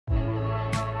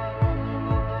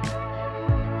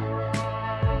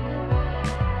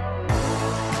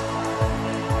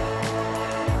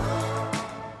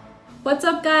What's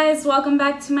up guys, welcome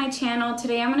back to my channel.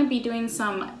 Today I'm going to be doing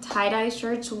some tie-dye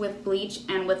shirts with bleach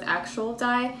and with actual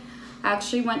dye. I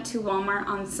actually went to Walmart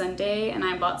on Sunday and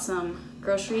I bought some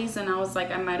groceries and I was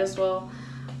like I might as well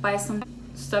buy some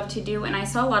stuff to do, and I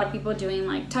saw a lot of people doing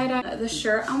like tie-dye. The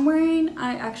shirt I'm wearing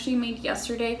I actually made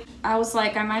yesterday. I was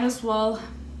like I might as well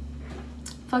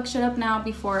fuck shit up now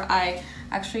before I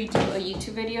actually do a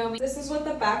YouTube video. This is what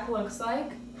the back looks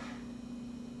like.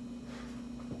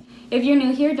 If you're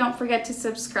new here, don't forget to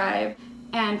subscribe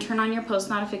and turn on your post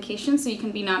notifications so you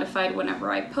can be notified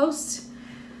whenever I post.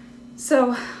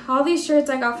 So all these shirts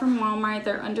I got from Walmart,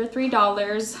 they're under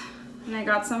 $3, and I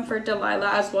got some for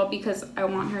Delilah as well because I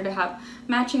want her to have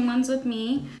matching ones with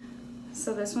me.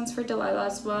 So this one's for Delilah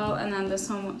as well, and then this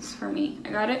one was for me. I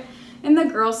got it in the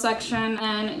girls section,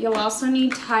 and you'll also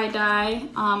need tie-dye.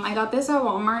 I got this at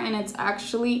Walmart and it's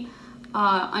actually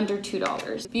under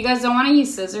 $2. If you guys don't want to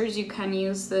use scissors, you can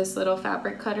use this little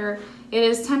fabric cutter. It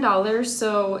is $10,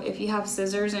 so if you have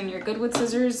scissors and you're good with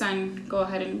scissors, then go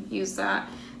ahead and use that.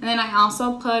 And then I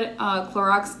also put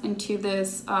Clorox into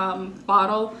this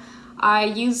bottle. I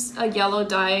used a yellow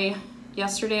dye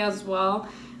yesterday as well,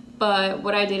 but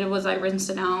what I did was I rinsed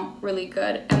it out really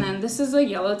good. And then this is a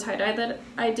yellow tie-dye that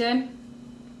I did.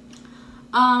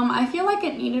 I feel like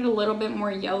it needed a little bit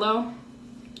more yellow,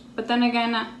 but then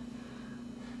again,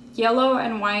 yellow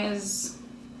and white is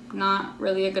not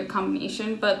really a good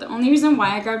combination, but the only reason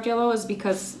why I grabbed yellow is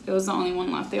because it was the only one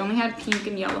left. They only had pink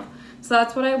and yellow, so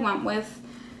that's what I went with.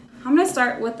 I'm gonna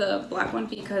start with the black one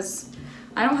because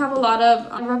I don't have a lot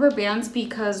of rubber bands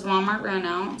because Walmart ran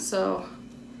out, so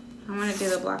I'm gonna do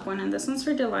the black one. And this one's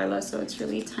for Delilah, so it's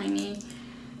really tiny.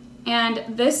 And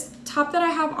this top that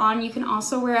I have on, you can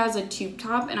also wear as a tube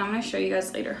top, and I'm gonna show you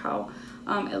guys later how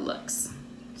it looks.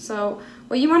 So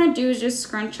what you want to do is just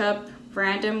scrunch up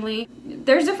randomly.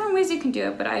 There's different ways you can do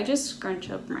it, but I just scrunch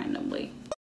up randomly.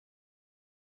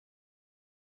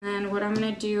 And what I'm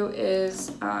going to do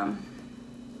is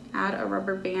add a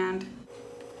rubber band.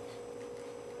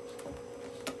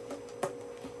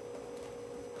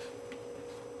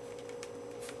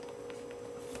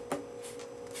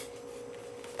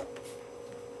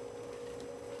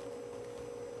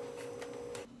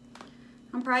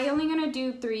 I'm probably only gonna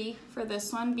do 3 for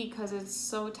this one because it's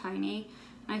so tiny.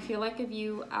 And I feel like if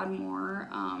you add more,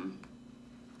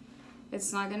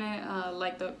 it's not gonna,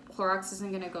 like the Clorox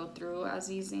isn't gonna go through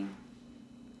as easy.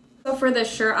 So for the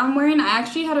shirt I'm wearing, I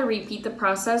actually had to repeat the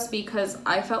process because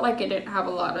I felt like it didn't have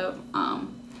a lot of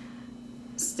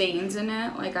stains in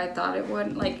it like I thought it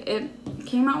would. Like it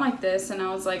came out like this and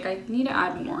I was like, I need to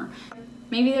add more.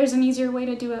 Maybe there's an easier way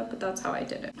to do it, but that's how I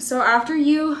did it. So after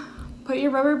you put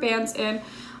your rubber bands in,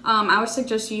 I would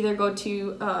suggest you either go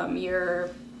to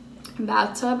your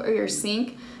bathtub or your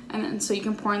sink, and then so you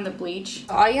can pour in the bleach.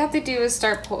 All you have to do is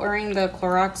start pouring the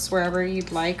Clorox wherever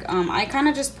you'd like. I kind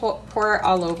of just pour it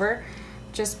all over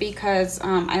just because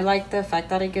I like the effect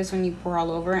that it gives when you pour all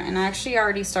over. And I actually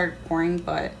already started pouring,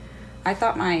 but I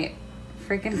thought my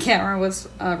freaking camera was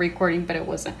recording, but it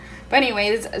wasn't. But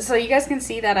anyways, so you guys can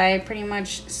see that I pretty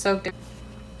much soaked it.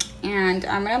 And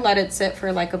I'm gonna let it sit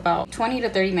for like about 20 to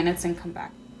 30 minutes and come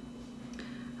back.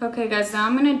 Okay guys, now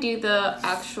I'm gonna do the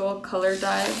actual color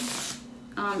dye.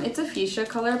 It's a fuchsia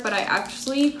color, but I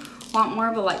actually want more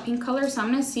of a light pink color, so I'm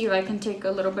gonna see if I can take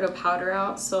a little bit of powder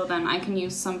out so then I can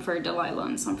use some for Delilah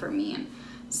and some for me, and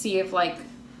see if like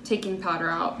taking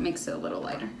powder out makes it a little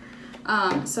lighter.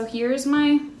 So here's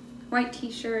my white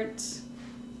t-shirt.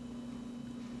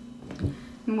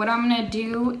 And what I'm gonna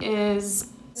do is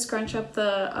scrunch up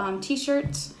the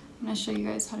t-shirt. I'm gonna show you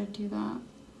guys how to do that.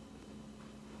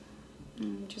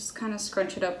 And just kind of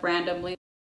scrunch it up randomly.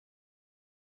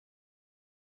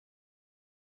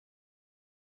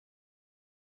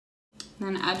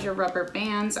 And then add your rubber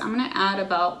bands. I'm gonna add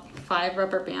about 5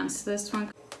 rubber bands to this one.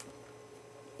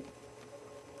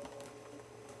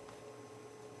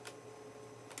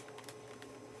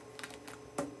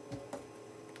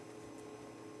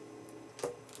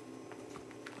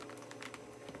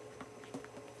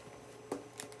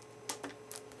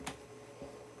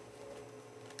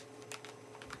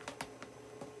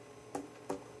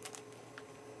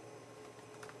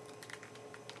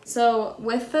 So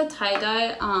with the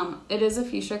tie-dye, it is a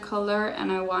fuchsia color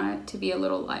and I want it to be a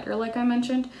little lighter like I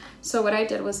mentioned. So what I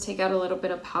did was take out a little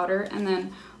bit of powder, and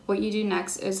then what you do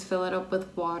next is fill it up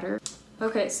with water.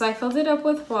 Okay, so I filled it up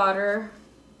with water.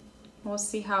 We'll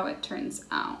see how it turns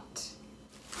out.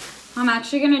 I'm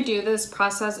actually gonna do this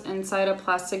process inside a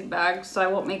plastic bag so I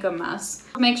won't make a mess.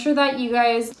 Make sure that you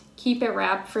guys keep it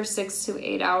wrapped for 6 to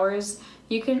 8 hours.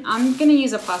 I'm gonna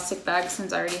use a plastic bag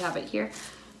since I already have it here.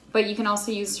 but you can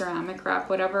also use ceramic wrap,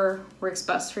 whatever works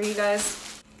best for you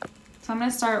guys. So I'm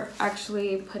gonna start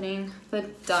actually putting the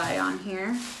dye on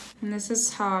here. And this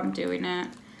is how I'm doing it.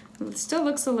 It still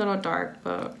looks a little dark,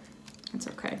 but it's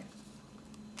okay.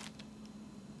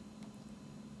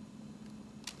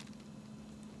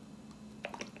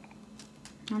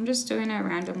 I'm just doing it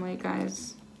randomly,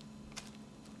 guys.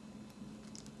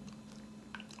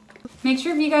 Make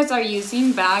sure if you guys are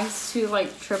using bags to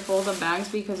like triple the bags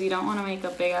because you don't want to make a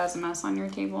big ass mess on your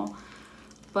table.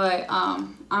 But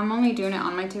I'm only doing it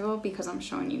on my table because I'm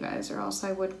showing you guys, or else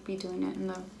I would be doing it in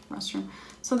the restroom.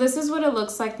 So this is what it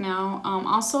looks like now.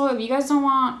 Also, if you guys don't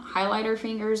want highlighter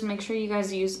fingers, make sure you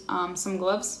guys use some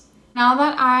gloves. Now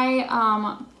that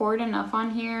I poured enough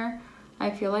on here,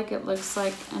 I feel like it looks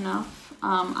like enough.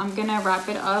 I'm gonna wrap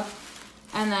it up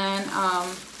and then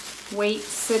wait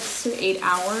 6 to 8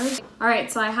 hours. All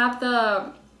right, so I have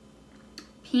the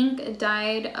pink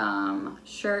dyed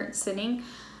shirt sitting,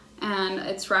 and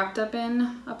it's wrapped up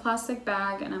in a plastic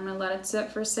bag, and I'm gonna let it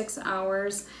sit for 6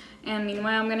 hours. And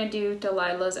meanwhile, I'm gonna do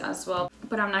Delilah's as well,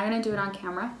 but I'm not gonna do it on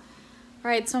camera. All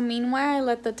right, so meanwhile, I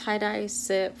let the tie-dye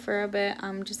sit for a bit.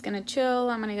 I'm just gonna chill.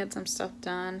 I'm gonna get some stuff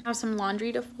done. I have some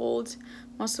laundry to fold.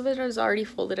 Most of it is already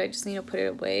folded. I just need to put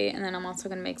it away. And then I'm also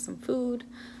gonna make some food,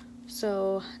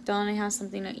 so Delaney has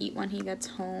something to eat when he gets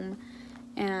home.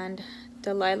 And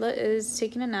Delilah is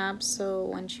taking a nap, so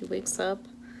when she wakes up,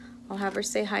 I'll have her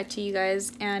say hi to you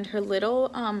guys. And her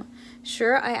little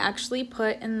shirt I actually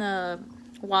put in the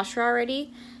washer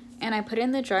already, and I put it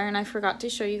in the dryer, and I forgot to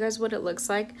show you guys what it looks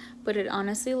like, but it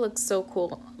honestly looks so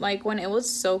cool. Like when it was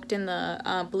soaked in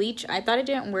the bleach, I thought it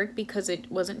didn't work because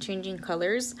it wasn't changing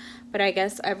colors, but I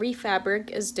guess every fabric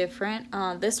is different.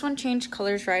 This one changed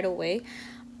colors right away,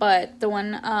 but the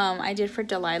one I did for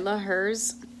Delilah,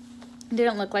 hers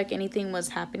didn't look like anything was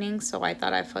happening, so I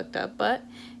thought I fucked up, but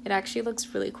it actually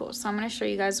looks really cool. So I'm going to show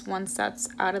you guys once that's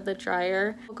out of the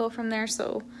dryer. We'll go from there,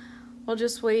 so we'll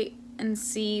just wait and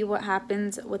see what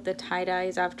happens with the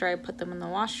tie-dyes after I put them in the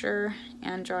washer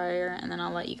and dryer, and then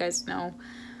I'll let you guys know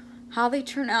how they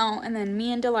turn out, and then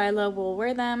me and Delilah will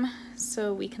wear them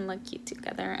so we can look cute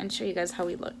together and show you guys how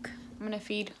we look. I'm gonna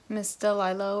feed Miss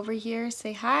Delilah over here.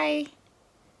 Say hi.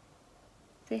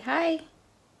 Say hi.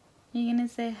 You gonna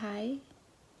say hi?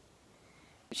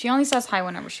 She only says hi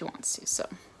whenever she wants to, so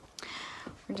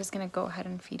we're just gonna go ahead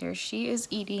and feed her. She is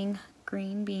eating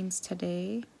green beans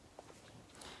today,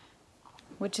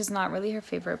 which is not really her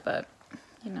favorite, but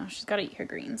you know, she's got to eat her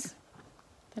greens.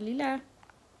 Dalila.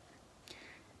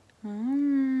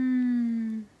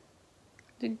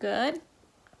 Is it good?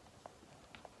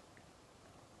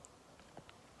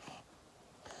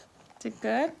 Is it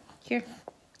good? Here.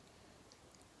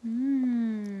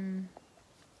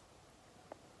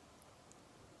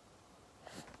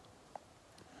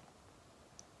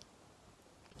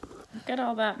 Look at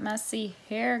all that messy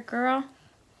hair, girl.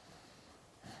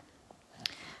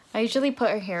 I usually put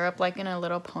her hair up like in a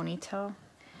little ponytail,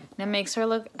 and it makes her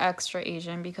look extra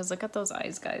Asian because look at those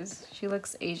eyes, guys. She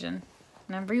looks Asian,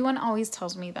 and everyone always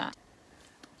tells me that.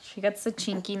 She gets the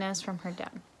chinkiness from her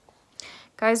dad.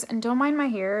 Guys, and don't mind my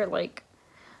hair. Like,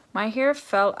 my hair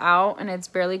fell out and it's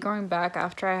barely growing back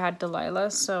after I had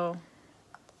Delilah, so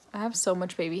I have so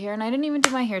much baby hair, and I didn't even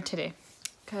do my hair today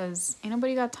because ain't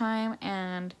nobody got time,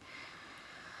 and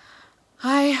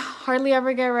I hardly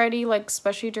ever get ready, like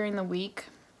especially during the week.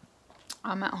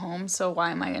 I'm at home, so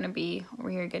why am I gonna be over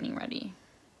here getting ready?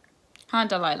 Huh,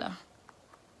 Delilah?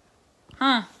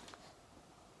 Huh?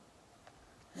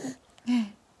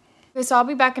 Okay, so I'll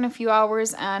be back in a few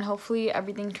hours, and hopefully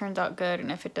everything turns out good,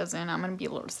 and if it doesn't, I'm gonna be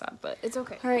a little sad, but it's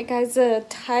okay. Alright guys, the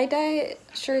tie-dye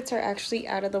shirts are actually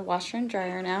out of the washer and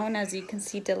dryer now, and as you can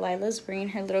see, Delilah's wearing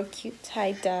her little cute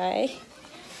tie-dye.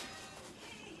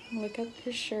 Look at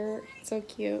her shirt, it's so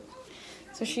cute.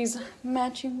 So she's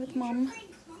matching with mom.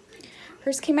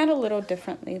 Hers came out a little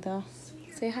differently though.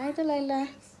 Say hi, Delilah.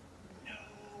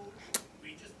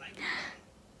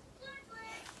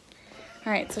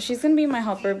 Alright, so she's gonna be my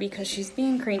helper because she's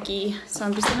being cranky, so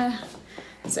I'm just gonna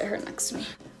sit her next to me.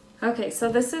 Okay,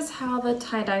 so this is how the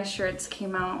tie-dye shirts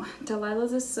came out.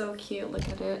 Delilah's is so cute, look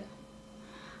at it.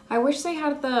 I wish they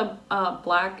had the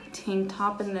black tank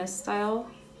top in this style,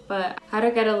 but I had to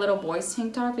get a little boy's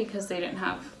tank top because they didn't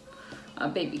have a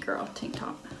baby girl tank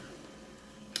top.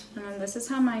 And then this is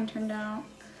how mine turned out.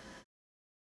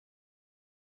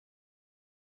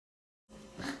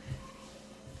 Isn't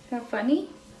that funny?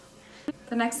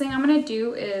 The next thing I'm gonna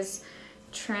do is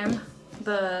trim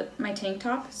my tank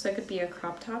top so it could be a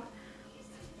crop top.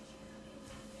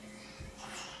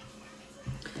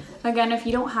 Again, if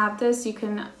you don't have this, you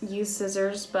can use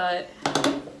scissors, but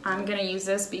I'm gonna use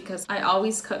this because I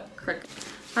always cut crooked.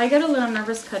 I get a little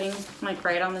nervous cutting like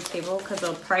right on the table because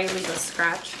they'll probably leave a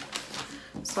scratch.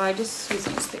 So I just use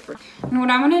newspaper. And what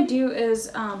I'm gonna do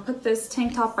is put this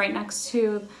tank top right next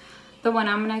to the one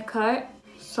I'm gonna cut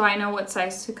so I know what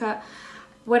size to cut.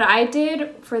 What I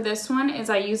did for this one is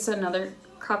I used another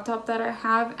crop top that I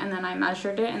have and then I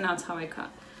measured it and that's how I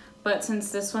cut. But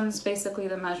since this one's basically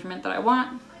the measurement that I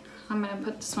want, I'm gonna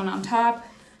put this one on top.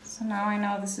 So now I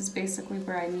know this is basically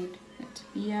where I need it to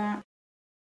be at.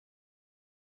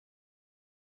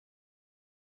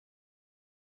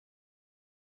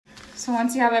 So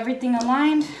once you have everything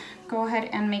aligned, go ahead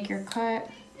and make your cut.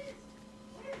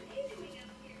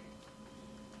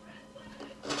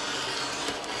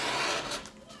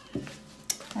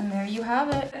 And there you have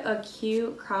it, a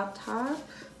cute crop top.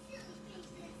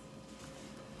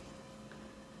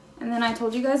 And then I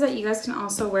told you guys that you guys can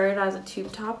also wear it as a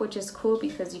tube top, which is cool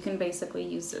because you can basically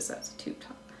use this as a tube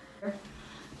top.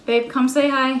 Babe, come say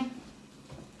hi.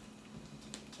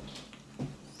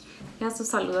 Ya su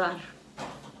saludar.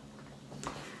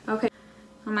 Okay,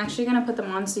 I'm actually gonna put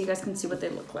them on so you guys can see what they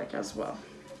look like as well.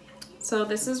 So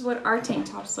this is what our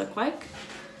tank tops look like.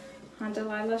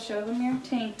 Delilah, show them your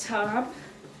tank top.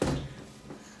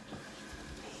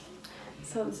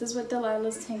 So this is what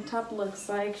Delilah's tank top looks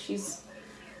like. She's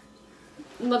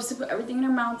loves to put everything in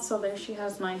her mouth, so there she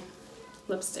has my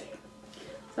lipstick.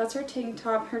 So that's her tank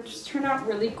top. Her just turned out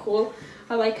really cool.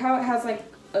 I like how it has like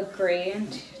a gray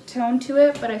tone to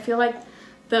it, but I feel like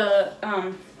the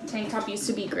tank top used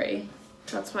to be gray.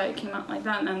 That's why it came out like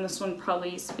that, and then this one probably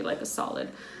used to be like a solid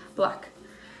black.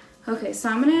 Okay, so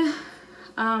I'm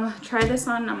gonna try this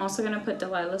on. I'm also gonna put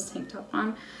Delilah's tank top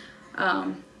on.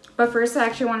 But first I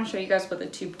actually want to show you guys what the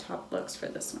tube top looks for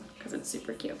this one because it's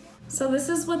super cute. So this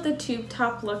is what the tube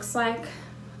top looks like.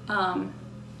 I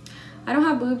don't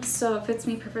have boobs, so it fits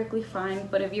me perfectly fine,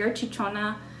 but if you're a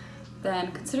chichona,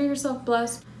 then consider yourself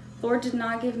blessed. Lord did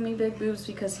not give me big boobs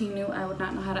because he knew I would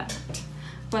not know how to act.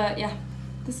 But yeah,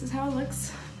 this is how it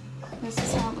looks. This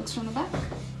is how it looks from the back.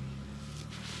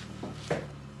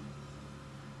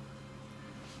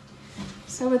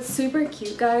 So it's super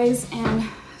cute, guys, and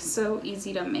so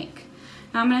easy to make.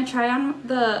 Now I'm gonna try on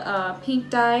the pink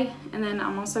dye, and then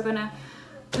I'm also gonna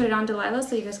put it on Delilah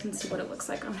so you guys can see what it looks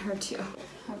like on her too.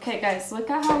 Okay guys, look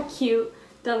at how cute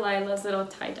Delilah's little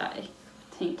tie-dye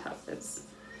tank top is.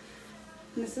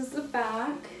 And this is the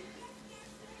back,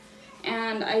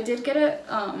 and I did get it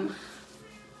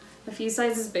a few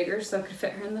sizes bigger so I could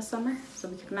fit her in the summer so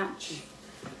we could match.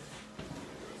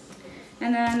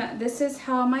 And then this is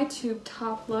how my tube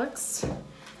top looks.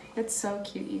 It's so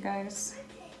cute, you guys.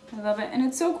 I love it. And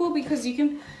it's so cool because you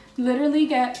can literally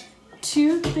get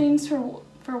two things for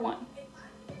one.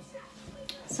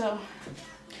 So,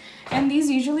 and these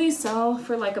usually sell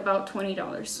for like about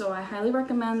 $20. So I highly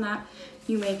recommend that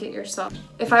you make it yourself.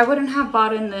 If I wouldn't have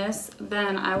bought in this,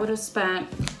 then I would have spent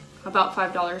about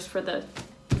 $5 for the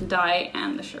dye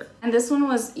and the shirt. And this one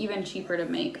was even cheaper to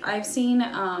make. I've seen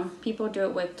people do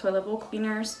it with toilet bowl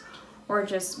cleaners or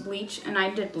just bleach, and I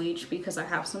did bleach because I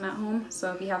have some at home.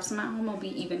 So if you have some at home, it'll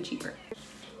be even cheaper.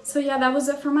 So yeah, that was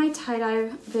it for my tie-dye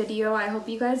video. I hope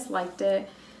you guys liked it,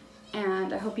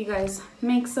 and I hope you guys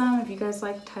make some if you guys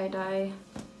like tie-dye.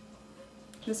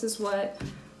 This is what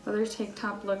other tank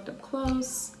top looked up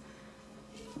close.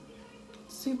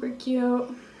 Super cute.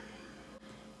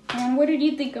 And what did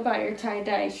you think about your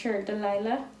tie-dye shirt,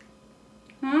 Delilah?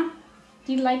 Huh?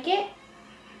 Do you like it?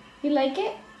 You like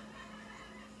it?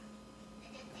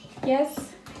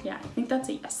 Yes? Yeah, I think that's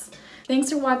a yes. Thanks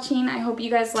for watching. I hope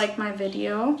you guys liked my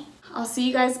video. I'll see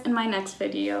you guys in my next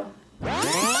video.